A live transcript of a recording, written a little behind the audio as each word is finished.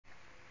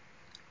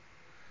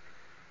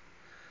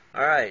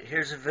Alright,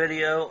 here's a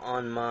video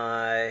on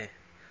my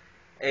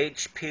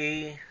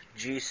HP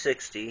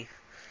G60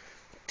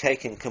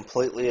 taken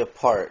completely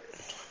apart.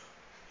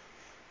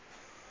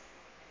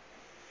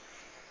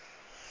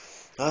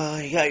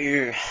 You got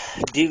your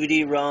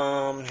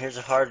DVD-ROM, here's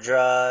a hard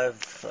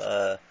drive,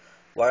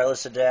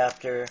 wireless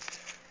adapter,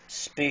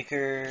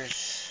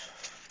 speakers,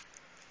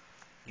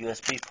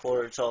 USB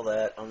ports, all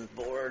that on the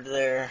board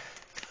there.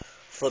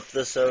 Flip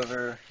this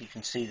over, you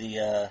can see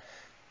the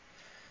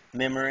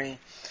memory.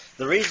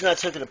 The reason I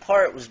took it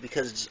apart was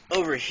because it's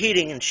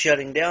overheating and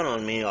shutting down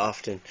on me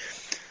often.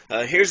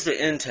 Here's the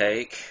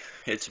intake.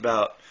 It's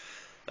about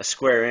a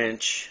square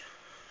inch.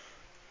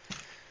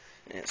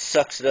 And it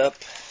sucks it up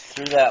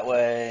through that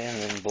way and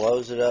then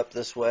blows it up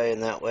this way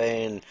and that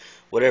way, and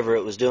whatever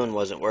it was doing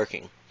wasn't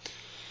working.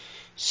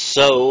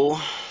 So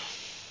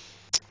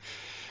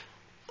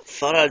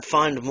thought I'd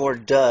find more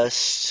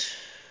dust,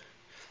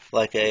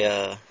 like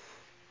a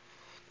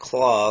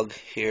clog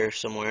here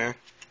somewhere,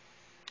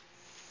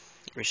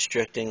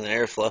 restricting the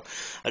airflow.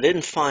 I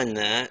didn't find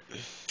that,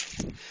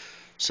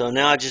 so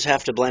now I just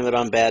have to blame it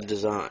on bad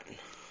design.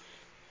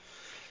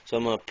 So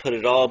I'm going to put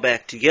it all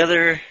back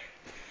together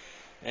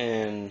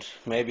and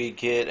maybe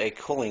get a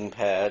cooling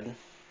pad.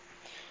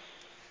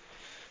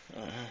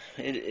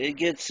 It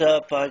gets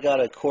up, I got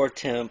a core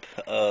temp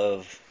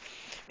of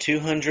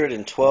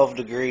 212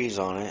 degrees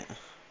on it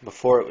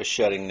before it was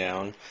shutting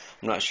down.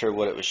 I'm not sure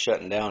what it was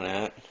shutting down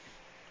at.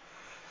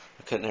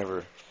 I couldn't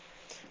ever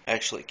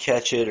actually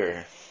catch it,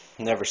 or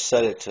never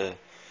set it to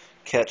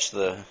catch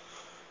the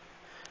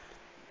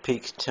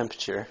peak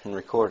temperature and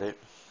record it.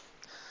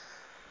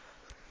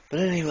 But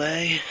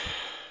anyway,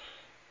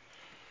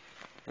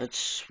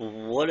 that's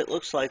what it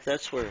looks like.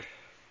 That's where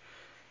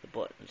the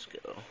buttons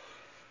go.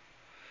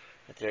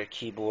 Right there,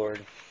 keyboard,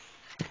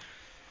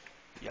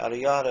 yada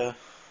yada.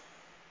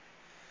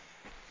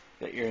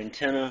 Got your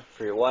antenna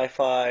for your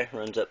Wi-Fi,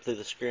 runs up through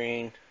the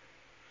screen.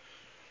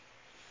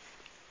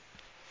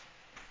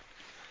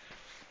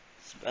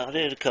 That's about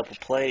it. A couple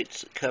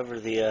plates that cover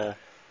the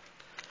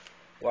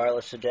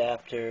wireless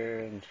adapter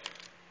and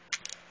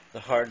the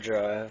hard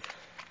drive.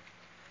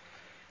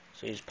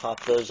 So you just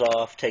pop those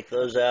off, take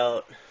those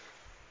out.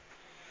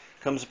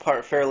 Comes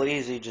apart fairly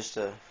easy, just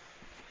a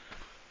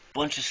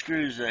bunch of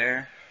screws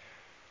there.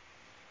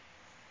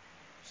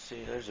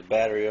 See, there's a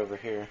battery over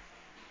here.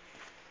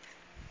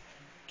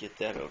 Get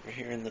that over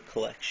here in the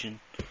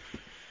collection.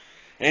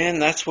 And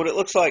that's what it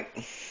looks like.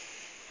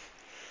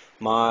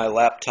 My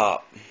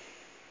laptop.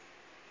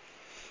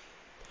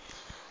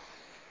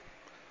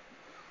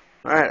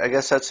 Alright, I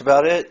guess that's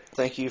about it.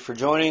 Thank you for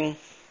joining.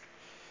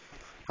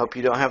 Hope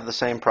you don't have the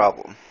same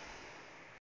problem.